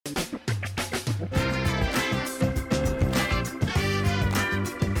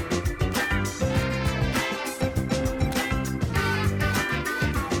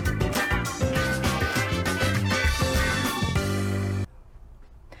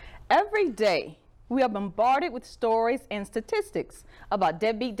Every day, we are bombarded with stories and statistics about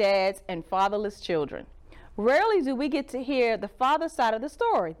deadbeat dads and fatherless children. Rarely do we get to hear the father side of the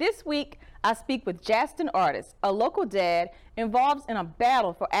story. This week, I speak with Justin Artis, a local dad involved in a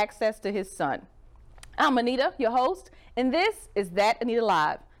battle for access to his son. I'm Anita, your host, and this is That Anita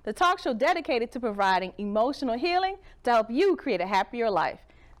Live, the talk show dedicated to providing emotional healing to help you create a happier life.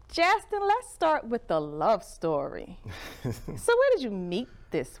 Justin, let's start with the love story. So where did you meet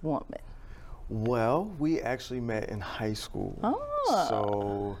this woman? Well, we actually met in high school. Oh.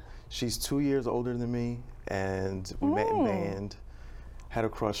 So she's 2 years older than me, and we met in band, had a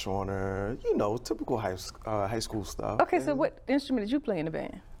crush on her, you know, typical high school stuff. Okay, so what instrument did you play in the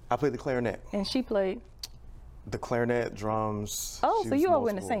band? I played the clarinet. And she played? The clarinet, drums. Oh, so was you all were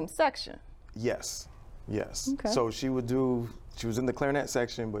in the multiple. same section? Yes, yes. Okay. So she was in the clarinet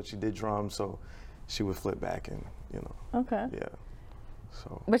section, but she did drums, so she would flip back and, you know. Okay. Yeah.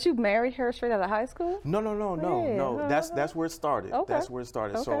 So. But you married her straight out of high school? No. That's where it started. Okay. That's where it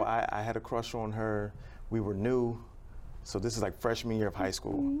started. So Okay. I had a crush on her. We were new. So this is like freshman year of high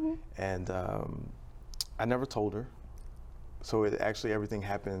school. And I never told her. So everything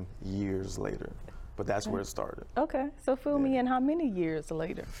happened years later. But that's where it started. Okay, so fill me in, how many years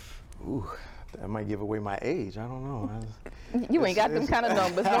later? Ooh, that might give away my age. I don't know. You ain't got them kind of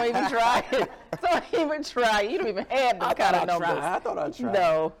numbers. Don't even try it. Don't even try it. You don't even have them kind of numbers. I thought I'd try.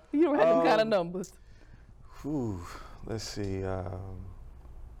 No, you don't have them kind of numbers. Let's see.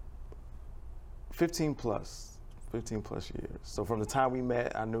 15 plus years. So from the time we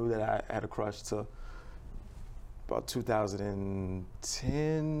met, I knew that I had a crush to about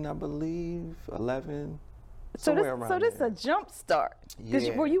 2010, I believe, 11. So this there. a jump start.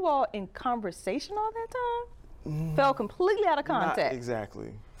 Yeah. Were you all in conversation all that time? Fell completely out of contact. Not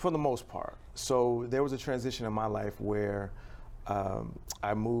exactly, for the most part. So there was a transition in my life where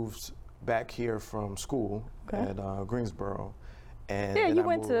I moved back here from school at Greensboro. And Yeah, then you I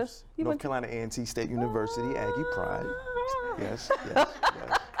went to- moved you North went to- Carolina A&T State University, Aggie Pride. Yes.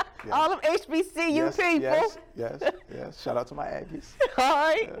 All of HBCU people. Yes. Shout out to my Aggies. All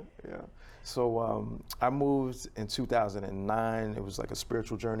right. Yeah. So I moved in 2009. It was like a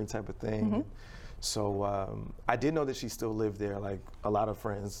spiritual journey type of thing. So I did know that she still lived there, like a lot of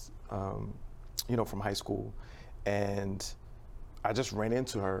friends, you know, from high school. And I just ran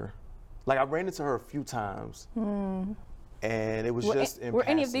into her. Like I ran into her a few times. And it was just in Were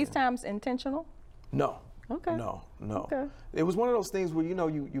any of these passing. times intentional? No. Okay. No. Okay. It was one of those things where, you know,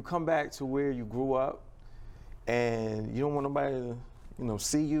 you come back to where you grew up and you don't want nobody to, you know,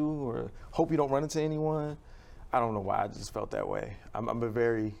 see you or hope you don't run into anyone. I don't know why, I just felt that way. I'm a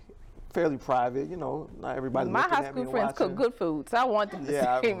fairly private, you know, not everybody My looking high at me school and friends cook watching. good food, so I want them to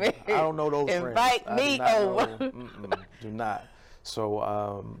Yeah, see me. I don't know those friends. Invite I do me not over. know. Do not.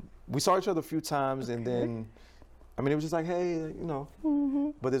 So we saw each other a few times and then, I mean, it was just like, hey, you know.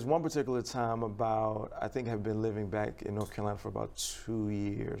 But there's one particular time I think I've been living back in North Carolina for about 2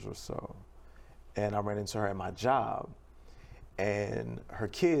 years or so. And I ran into her at my job. And her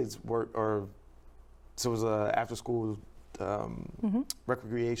kids so it was a after school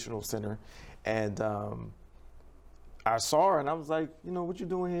recreational center. And I saw her and I was like, you know, what you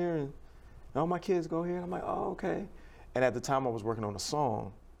doing here? And all my kids go here. And I'm like, oh, okay. And at the time I was working on a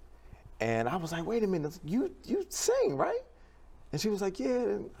song. And I was like, wait a minute, you sing, right? And she was like, yeah.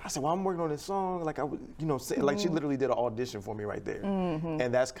 And I said, well, I'm working on this song. Like I would, you know, sing. Like she literally did an audition for me right there.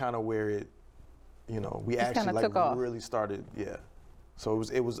 And that's kind of where it, you know, we actually kinda like took off. really started, yeah. So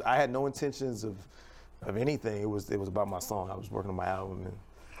it was I had no intentions of anything. It was about my song. I was working on my album and,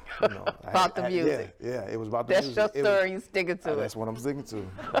 you know. About the music. Yeah, it was about the That's music. your story, you sticking to it. That's what I'm sticking to.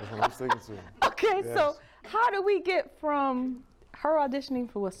 Okay, Yes. so how do we get from her auditioning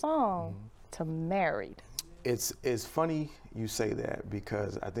for a song to married? It's funny you say that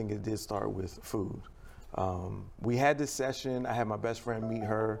because I think it did start with food. We had this session. I had my best friend meet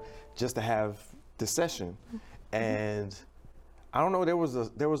her just to have this session, and I don't know. There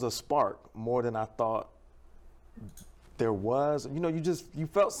was a spark more than I thought there was. You know, you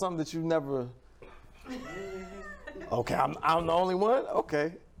felt something that you never. Okay, I'm the only one.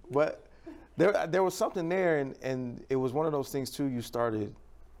 Okay, but there was something there, and it was one of those things too. You started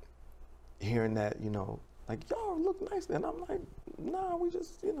hearing that, you know, like, y'all look nice. And I'm like, nah, we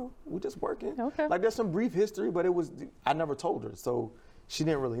just working. Okay. Like there's some brief history, but I never told her. So she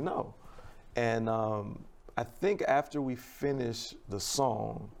didn't really know. And I think after we finished the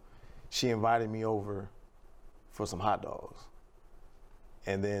song, she invited me over for some hot dogs.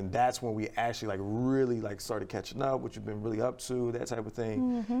 And then that's when we actually really started catching up, what you've been really up to, that type of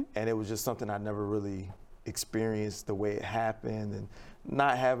thing. And it was just something I never really experience the way it happened and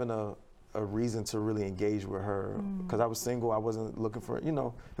not having a reason to really engage with her because I was single. I wasn't looking for,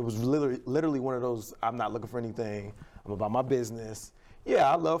 it was literally one of those, I'm not looking for anything. I'm about my business. Yeah,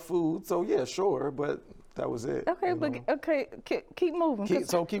 I love food. So yeah, sure. But that was it. Okay, but keep moving.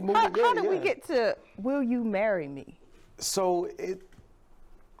 Keep moving. How did we get to, will you marry me? So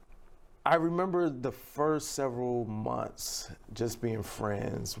I remember the first several months just being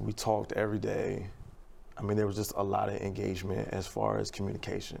friends. We talked every day. I mean, there was just a lot of engagement as far as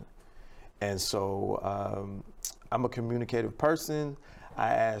communication. And so I'm a communicative person.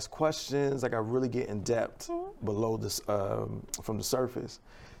 I ask questions, like I really get in depth below this, from the surface.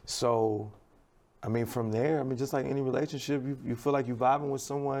 So, I mean, from there, I mean, just like any relationship, you feel like you're vibing with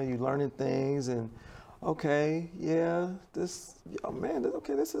someone, you're learning things, and okay, yeah, this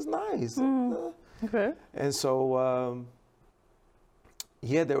is nice. Okay. And so,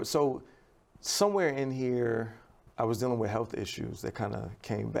 so somewhere in here, I was dealing with health issues that kind of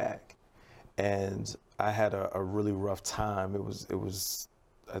came back. And I had a really rough time. It was,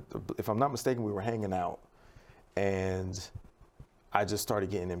 if I'm not mistaken, we were hanging out, and I just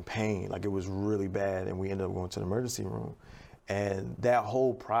started getting in pain. Like it was really bad, and we ended up going to the emergency room. And that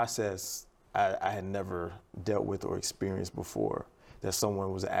whole process, I had never dealt with or experienced before. That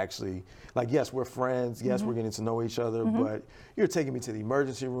someone was actually like, yes, we're friends. Yes, we're getting to know each other, but you're taking me to the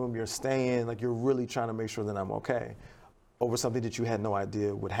emergency room. You're staying, like you're really trying to make sure that I'm okay over something that you had no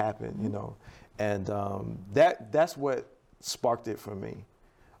idea would happen, And that's what sparked it for me,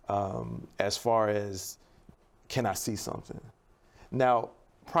 as far as, can I see something? Now,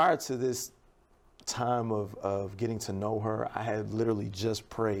 prior to this time of getting to know her, I had literally just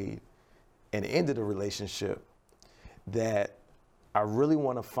prayed and ended a relationship that I really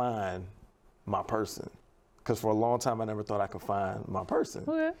want to find my person. Because for a long time, I never thought I could find my person.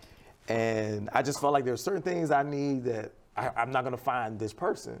 Okay. And I just felt like there are certain things I need that I'm not going to find this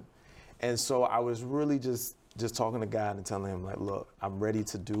person. And so I was really just talking to God and telling him, like, look, I'm ready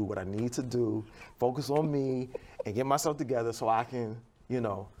to do what I need to do, focus on me and get myself together so I can,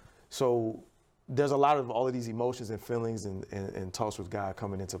 So there's a lot of all of these emotions and feelings and talks with God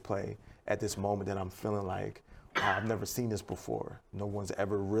coming into play at this moment that I'm feeling like, wow, I've never seen this before. No one's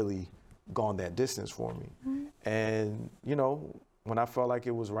ever really gone that distance for me. And, when I felt like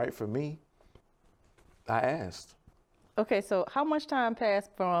it was right for me, I asked. Okay, so how much time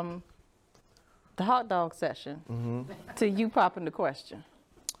passed from the hot dog session to you popping the question?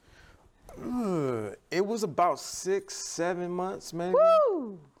 It was about 6-7 months, maybe.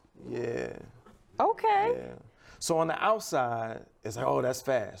 Woo! Yeah. Okay. Yeah. So on the outside, it's like, oh, that's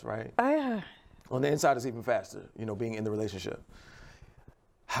fast, right? On the inside, it's even faster, being in the relationship.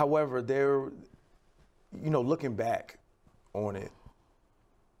 However, looking back on it,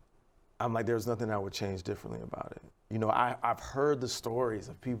 I'm like, there's nothing I would change differently about it. I've heard the stories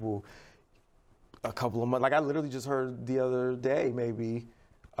of people a couple of months, like I literally just heard the other day, maybe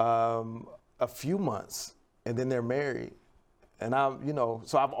a few months, and then they're married. And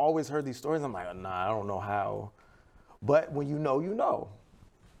so I've always heard these stories. I'm like, nah, I don't know how. But when you know.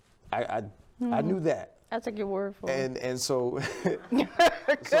 I knew that. I took your word for it. And so,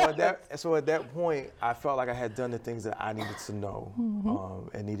 so at that point, I felt like I had done the things that I needed to know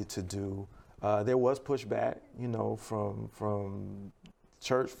and needed to do. There was pushback, from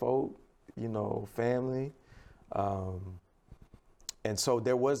church folk, family, and so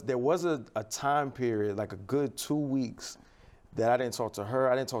there was a time period, like a good 2 weeks, that I didn't talk to her.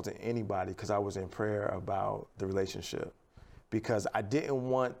 I didn't talk to anybody because I was in prayer about the relationship, because I didn't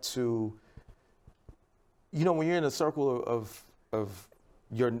want to. When you're in a circle of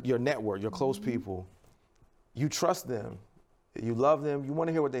your network, your close people, you trust them, you love them, you want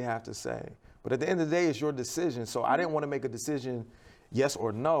to hear what they have to say. But at the end of the day, it's your decision. So I didn't want to make a decision, yes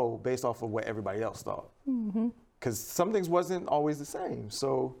or no, based off of what everybody else thought. Because some things wasn't always the same.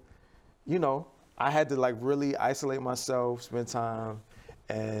 So, I had to really isolate myself, spend time,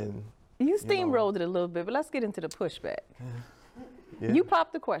 and you steamrolled it a little bit, but let's get into the pushback. Yeah. You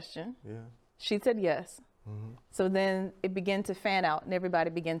popped the question. Yeah. She said yes. So then it began to fan out, and everybody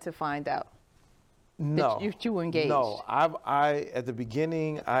began to find out that you were engaged. No, I at the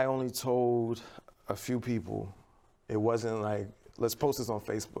beginning, I only told a few people. It wasn't like, let's post this on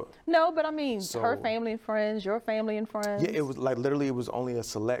Facebook. No, but I mean, her family and friends, your family and friends. Yeah, it was literally, it was only a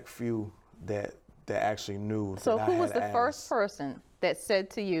select few that actually knew. So who was the first person that said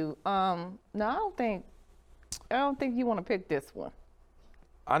to you, no, I don't think you want to pick this one?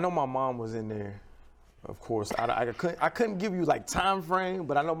 I know my mom was in there. Of course, I couldn't give you time frame,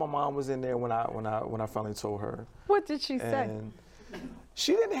 but I know my mom was in there when I finally told her. What did she say? And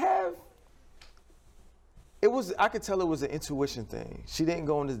she didn't have I could tell it was an intuition thing. She didn't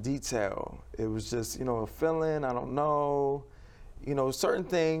go into detail. It was just, you know, a feeling, I don't know, you know, certain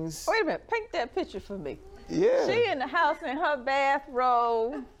things. Wait a minute, paint that picture for me. Yeah. She in the house in her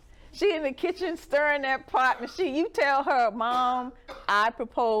bathrobe. She in the kitchen stirring that pot, and you tell her, Mom, I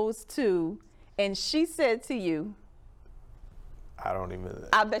proposed to, and she said to you. I don't even.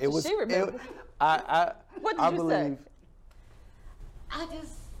 I bet she remembers. What did you say?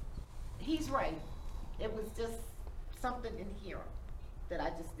 He's right. It was just something in here that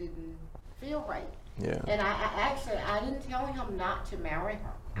I just didn't feel right. Yeah. And I didn't tell him not to marry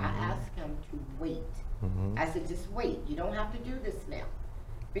her. I asked him to wait. I said, just wait. You don't have to do this now.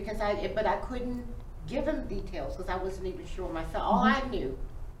 But I couldn't give him details because I wasn't even sure myself. All I knew,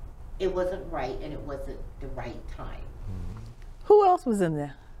 it wasn't right and it wasn't the right time. Who else was in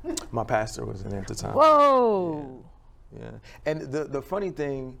there? My pastor was in there at the time. Whoa. Yeah. And the funny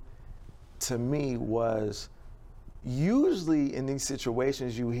thing to me was, usually in these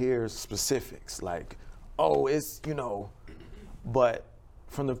situations you hear specifics like, oh, it's, you know, but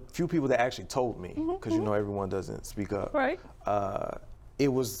from the few people that actually told me, because you know everyone doesn't speak up. Right. It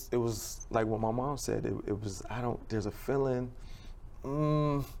was like what my mom said. It was, there's a feeling.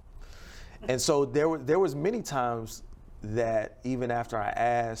 And so there was many times that even after I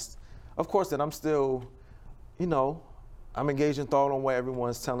asked, of course, that I'm still, you know, I'm engaged in thought on what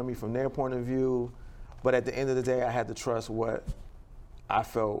everyone's telling me from their point of view. But at the end of the day, I had to trust what I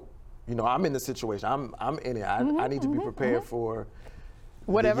felt. You know, I'm in the situation. I'm in it. I need to be prepared for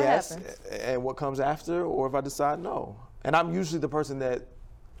whatever yes happens and what comes after, or if I decide no. And I'm usually the person that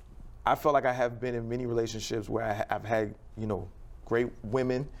I felt like I have been in many relationships where I've had, you know, great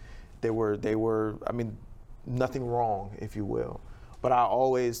women. They were, I mean, nothing wrong, if you will. But I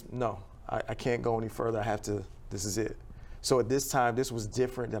always, no, I can't go any further. I have to, this is it. So at this time, this was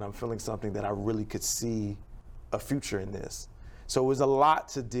different, that I'm feeling something that I really could see a future in this. So it was a lot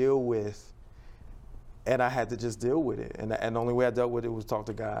to deal with, and I had to just deal with it. And the only way I dealt with it was talk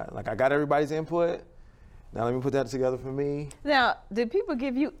to God. Like, I got everybody's input. Now let me put that together for me. Now, did people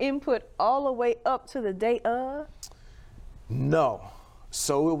give you input all the way up to the day of? No.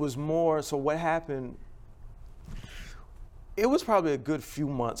 So it was more, so what happened, it was probably a good few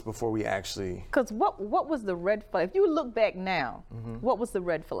months before we actually. Because what was the red flag? If you look back now, what was the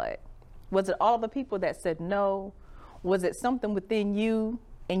red flag? Was it all the people that said no? Was it something within you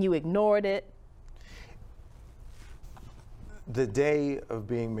and you ignored it? The day of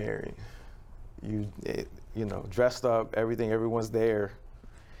being married, you know, dressed up, everything, everyone's there,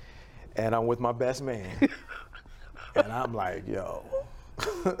 and I'm with my best man, and I'm like, yo.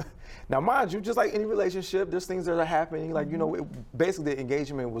 Now, mind you, just like any relationship, there's things that are happening. Like, you know, basically the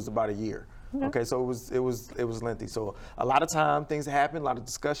engagement was about a year. Okay, so it was lengthy. So a lot of time things happen, a lot of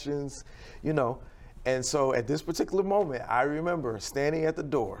discussions, you know. And so at this particular moment, I remember standing at the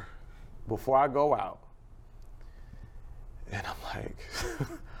door before I go out, and I'm like,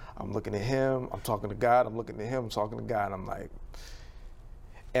 I'm looking at him, I'm talking to God, I'm looking at him, I'm talking to God, and I'm like,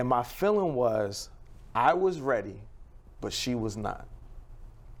 and my feeling was, I was ready, but she was not.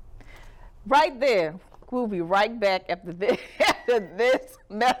 Right there. We'll be right back after this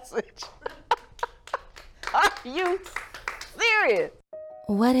message. Are you serious?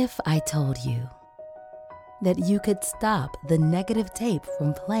 What if I told you that you could stop the negative tape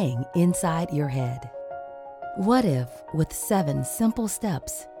from playing inside your head? What if, with 7 simple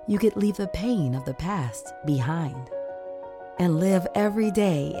steps, you could leave the pain of the past behind and live every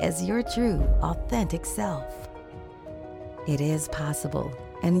day as your true, authentic self? It is possible,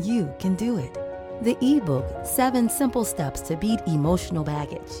 and you can do it. The ebook, 7 Simple Steps to Beat Emotional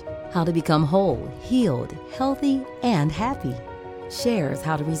Baggage, How to Become Whole, Healed, Healthy, and Happy, shares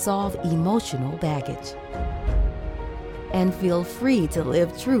how to resolve emotional baggage and feel free to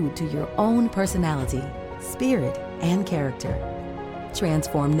live true to your own personality, spirit, and character.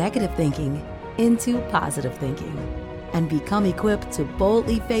 Transform negative thinking into positive thinking and become equipped to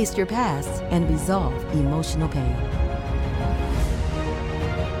boldly face your past and resolve emotional pain.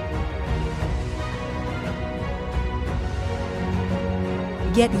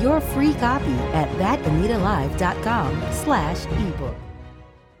 Get your free copy at thatanitalive.com/ebook.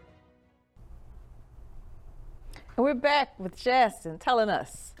 And we're back with Justin telling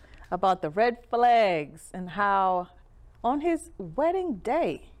us about the red flags and how on his wedding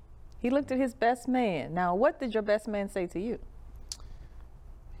day, he looked at his best man. Now, what did your best man say to you?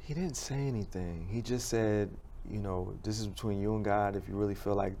 He didn't say anything. He just said, you know, this is between you and God. If you really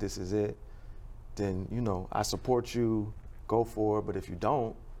feel like this is it, then, you know, I support you. Go for it, but if you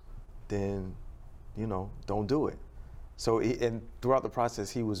don't, then, you know, don't do it. So, and throughout the process,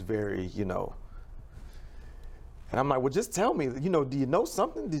 he was very, you know, And I'm like, well, just tell me, do you know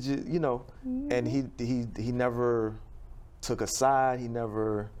something? Did you, And he never took a side. He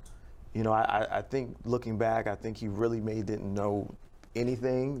never, I think looking back, I think he really didn't know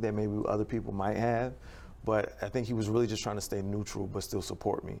anything that maybe other people might have. But I think he was really just trying to stay neutral, but still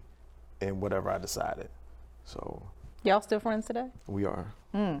support me in whatever I decided. So. Y'all still friends today? We are.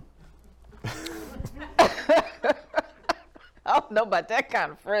 I don't know about that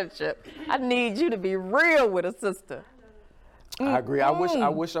kind of friendship. I need you to be real with a sister. I agree. I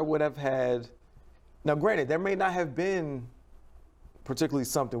wish I would have had. Now, granted, there may not have been particularly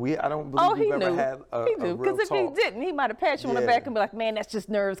something. I don't believe we've ever had a He knew. real Because if he talk. didn't, he might have patted you on the back and be like, man, that's just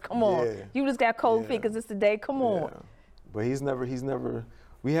nerves. Come on. Yeah. You just got cold feet Yeah. because it's the day. Come on. Yeah. But he's never.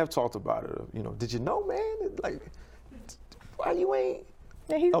 We have talked about it. Did you know, man? Like, why you ain't?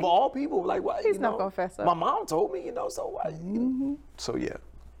 Yeah, Of all people, like, why? He's not gonna fess up. My mom told me, so why? So yeah.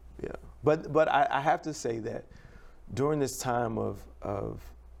 But I have to say that during this time of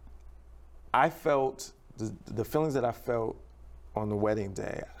I felt the feelings that I felt on the wedding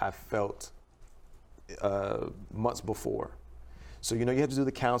day, I felt months before. So you have to do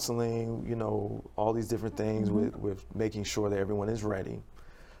the counseling, all these different things with making sure that everyone is ready.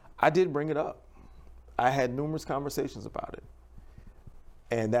 I did bring it up. I had numerous conversations about it.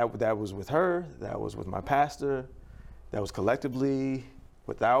 And that was with her, that was with my pastor, that was collectively,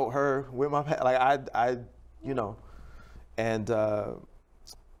 without her, with my and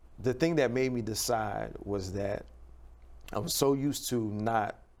the thing that made me decide was that I was so used to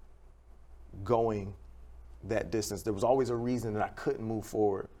not going that distance. There was always a reason that I couldn't move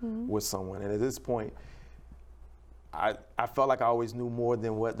forward with someone. And at this point, I felt like I always knew more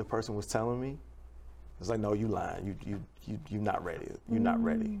than what the person was telling me. It's like, no, you lying. You're not ready. You're not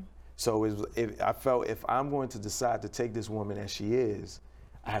ready. So I felt if I'm going to decide to take this woman as she is,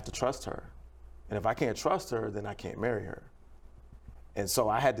 I have to trust her. And if I can't trust her, then I can't marry her. And so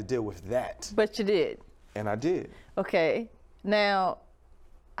I had to deal with that. But you did. And I did. Okay. Now,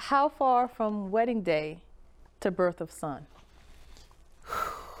 how far from wedding day to birth of son?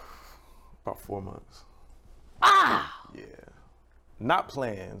 About 4 months. Ah! Yeah. Not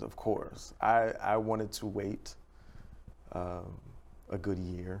planned, of course. I wanted to wait a good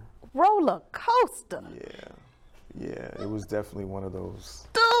year. Roller coaster. Yeah, it was definitely one of those.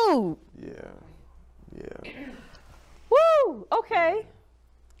 Dude. Yeah. Woo! Okay.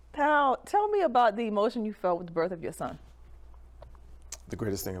 Now, tell me about the emotion you felt with the birth of your son. The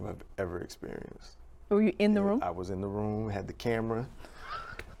greatest thing I've ever experienced. Were you in the room? I was in the room, had the camera.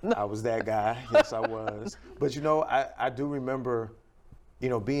 I was that guy. Yes, I was. But I do remember,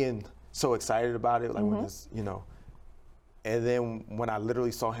 being so excited about it, like when this, and then when I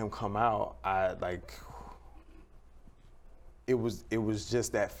literally saw him come out, it was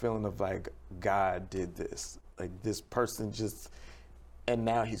just that feeling of like, God did this. Like this person just, and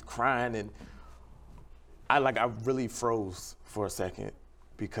now he's crying, and I really froze for a second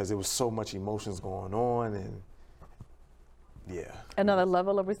because there was so much emotions going on, and yeah. Another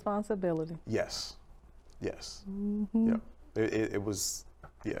level of responsibility. Yes. Yeah. It was,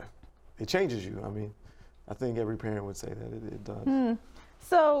 yeah. It changes you. I mean, I think every parent would say that it does.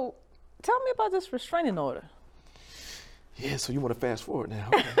 So, tell me about this restraining order. Yeah, so you want to fast forward now.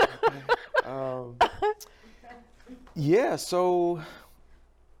 Okay. Yeah, so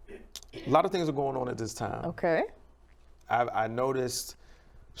a lot of things are going on at this time. Okay. I noticed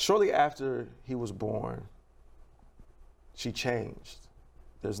shortly after he was born, she changed.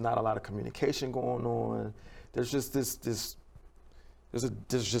 There's not a lot of communication going on. There's just there's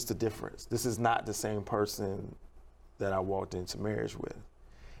just a difference. This is not the same person that I walked into marriage with.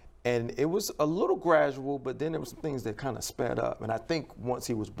 And it was a little gradual, but then there were some things that kind of sped up. And I think once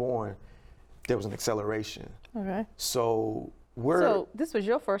he was born, there was an acceleration. Okay. So this was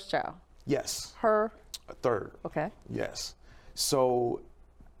your first child? Yes. Her? A third. Okay. Yes. So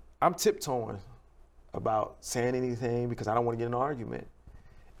I'm tiptoeing about saying anything because I don't want to get in an argument.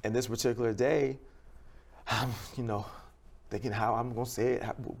 And this particular day, I'm, thinking how I'm going to say it,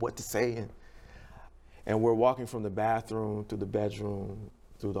 what to say. And we're walking from the bathroom through the bedroom,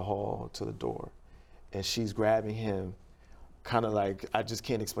 through the hall to the door. And she's grabbing him, kind of like, I just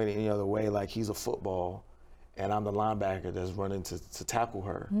can't explain it any other way, like he's a football and I'm the linebacker that's running to tackle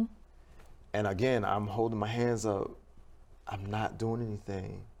her. Mm-hmm. And again, I'm holding my hands up. I'm not doing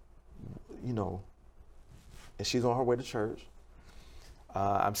anything, and she's on her way to church.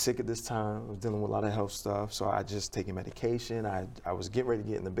 I'm sick at this time. I was dealing with a lot of health stuff, so I just taking medication. I was getting ready to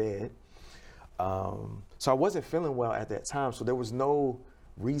get in the bed. So I wasn't feeling well at that time, so there was no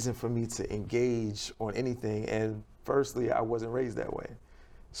reason for me to engage on anything. And firstly, I wasn't raised that way.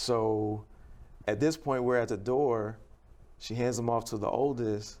 So At this point, we're at the door. She hands them off to the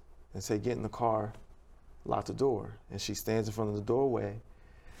oldest and say, get in the car, lock the door. And she stands in front of the doorway,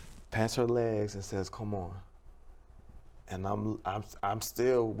 pats her legs and says, come on. And I'm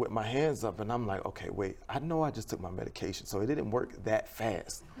still with my hands up, and I'm like, okay, wait, I know I just took my medication, so it didn't work that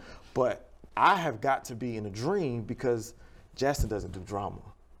fast. But I have got to be in a dream because Justin doesn't do drama.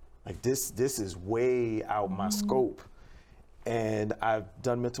 Like this is way out my scope. And I've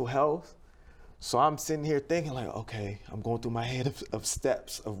done mental health. So I'm sitting here thinking like, okay, I'm going through my head of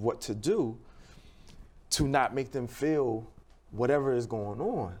steps of what to do to not make them feel whatever is going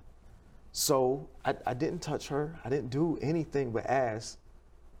on. So I didn't touch her. I didn't do anything but ask,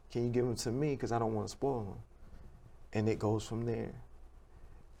 can you give them to me? Because I don't want to spoil them. And it goes from there.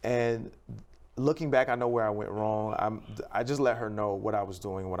 And looking back, I know where I went wrong. I just let her know what I was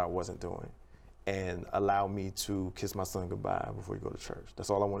doing and what I wasn't doing, and allow me to kiss my son goodbye before you go to church. That's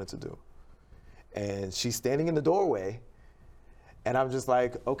all I wanted to do. And she's standing in the doorway, and I'm just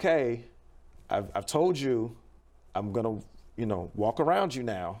like, okay, I've told you I'm gonna, walk around you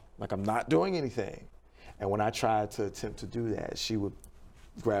now, like I'm not doing anything. And when I tried to attempt to do that, she would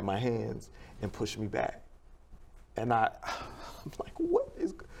grab my hands and push me back. And I'm like, what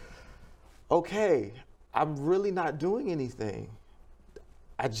is, okay, I'm really not doing anything.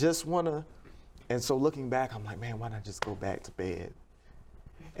 I just wanna, and so looking back, I'm like, man, why not just go back to bed?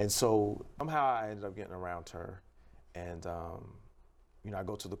 And so somehow I ended up getting around her, and I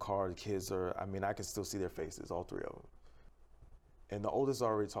go to the car, the kids I can still see their faces, all three of them. And the oldest is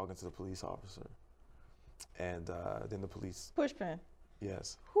already talking to the police officer. And then the police. Pushpin,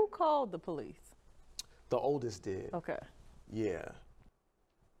 Yes. who called the police? The oldest did. Okay. Yeah.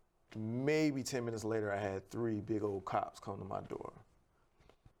 Maybe 10 minutes later, I had 3 big old cops come to my door.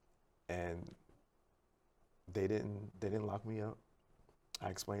 And they didn't lock me up. I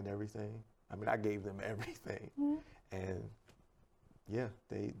explained everything. I gave them everything. Mm-hmm. And yeah,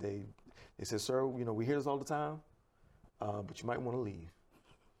 they said, sir, we hear this all the time, but you might want to leave.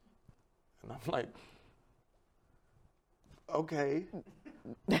 And I'm like, okay.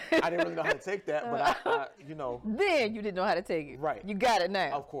 I didn't really know how to take that, but I. Then you didn't know how to take it. Right. You got it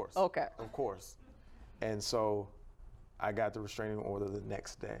now. Of course. Okay. Of course. And so I got the restraining order the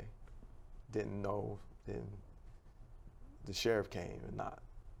next day. Didn't know, then the sheriff came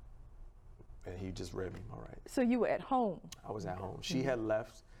and he just read me my rights. So you were at home? I was at home. She had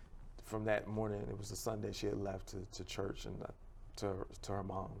left from that morning. It was a Sunday. She had left to church and to her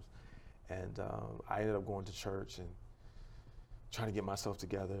mom's. And I ended up going to church and trying to get myself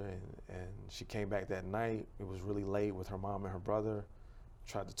together. And she came back that night. It was really late with her mom and her brother.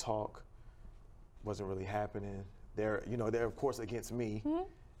 Tried to talk. Wasn't really happening. They're of course against me. Mm-hmm.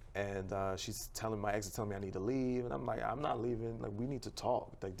 And she's my ex is telling me I need to leave, and I'm like, I'm not leaving. Like, we need to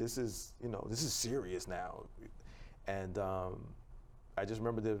talk. Like, this is serious now. And I just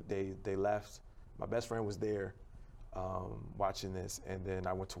remember they left. My best friend was there watching this, and then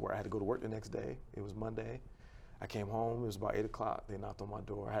I went to work. I had to go to work the next day. It was Monday. I came home. It was about 8 o'clock. They knocked on my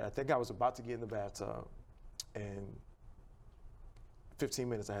door. I think I was about to get in the bathtub, and 15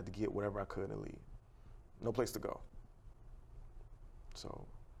 minutes I had to get whatever I could and leave. No place to go. So.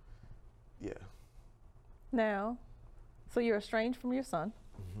 Yeah. Now, so you're estranged from your son.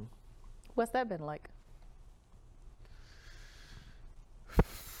 Mm-hmm. What's that been like?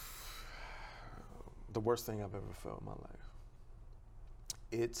 The worst thing I've ever felt in my life.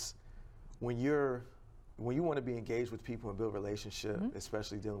 It's when you want to be engaged with people and build relationship, mm-hmm.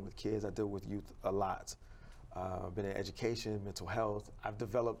 especially dealing with kids. I deal with youth a lot. I've been in education, mental health. I've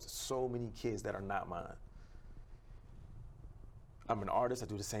developed so many kids that are not mine. I'm an artist. I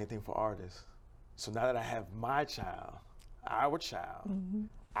do the same thing for artists. So now that I have my child, our child, mm-hmm.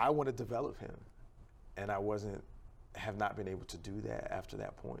 I want to develop him. And I have not been able to do that after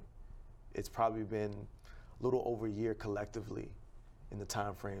that point. It's probably been a little over a year collectively in the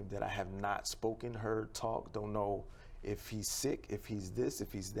time frame that I have not spoken, heard, talked, don't know if he's sick, if he's this,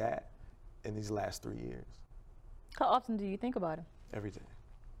 if he's that, in these last 3 years. How often do you think about him? Every day.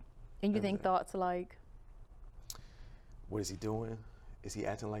 And you think thoughts like? What is he doing? Is he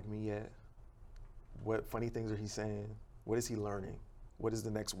acting like me yet? What funny things are he saying? What is he learning? What is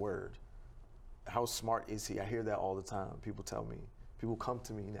the next word? How smart is he? I hear that all the time. People tell me. People come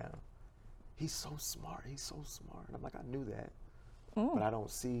to me now. He's so smart. He's so smart. And I'm like, I knew that. But I don't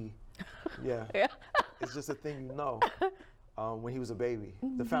see. Yeah. Yeah. It's just a thing you know. When he was a baby.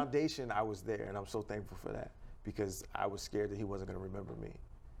 Mm-hmm. The foundation, I was there. And I'm so thankful for that. Because I was scared that he wasn't going to remember me.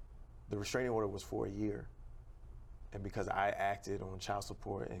 The restraining order was for a year. And because I acted on child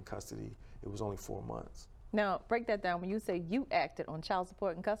support and custody, it was only 4 months. Now, break that down. When you say you acted on child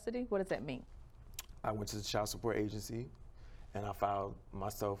support and custody, what does that mean? I went to the child support agency and I filed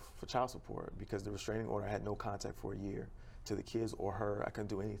myself for child support because the restraining order had no contact for a year to the kids or her. I couldn't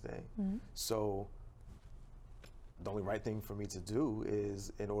do anything. So the only right thing for me to do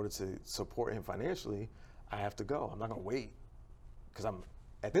is, in order to support him financially, I have to go. I'm not gonna wait, because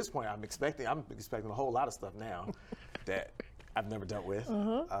at this point I'm expecting a whole lot of stuff now that I've never dealt with.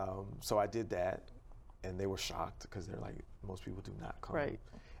 So I did that, and they were shocked because they're like, most people do not come. Right.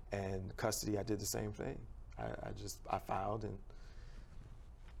 And custody, I did the same thing. I filed, and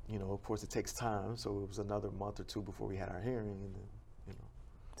of course it takes time. So it was another month or two before we had our hearing, and then.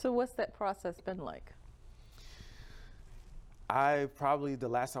 So what's that process been like? The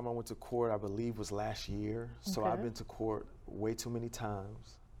last time I went to court, I believe, was last year. So Okay. I've been to court way too many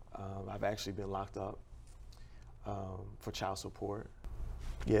times. I've actually been locked up for child support.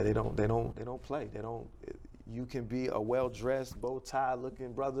 Yeah, they don't play. You can be a well-dressed,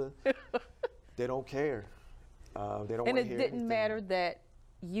 bow-tie-looking brother. They don't care. They don't want to hear And it anything. didn't matter that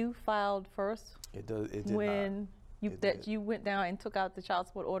you filed first It did when not. you went down and took out the child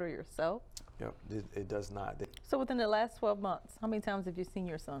support order yourself? Yep, it does not. So within the last 12 months, how many times have you seen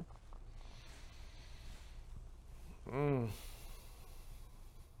your son?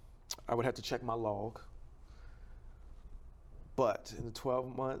 I would have to check my log. But in the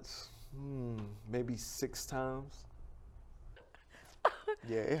 12 months, maybe 6 times.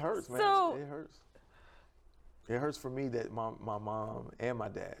 Yeah, it hurts, man. So- It hurts. It hurts for me that my mom and my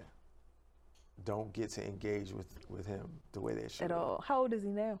dad don't get to engage with him the way they should. At all. How old is he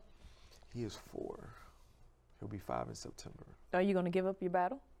now? He is 4. He'll be 5 in September. Are you going to give up your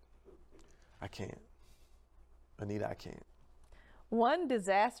battle? I can't. Anita, I can't. One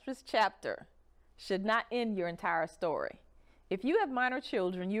disastrous chapter should not end your entire story. If you have minor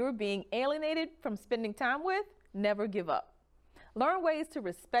children you are being alienated from spending time with, never give up. Learn ways to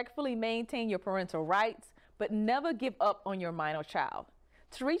respectfully maintain your parental rights, but never give up on your minor child.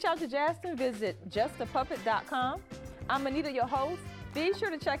 To reach out to Justin, visit justapuppet.com. I'm Anita, your host. Be sure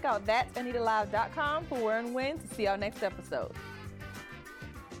to check out that'sanitalive.com for where and when to see our next episode.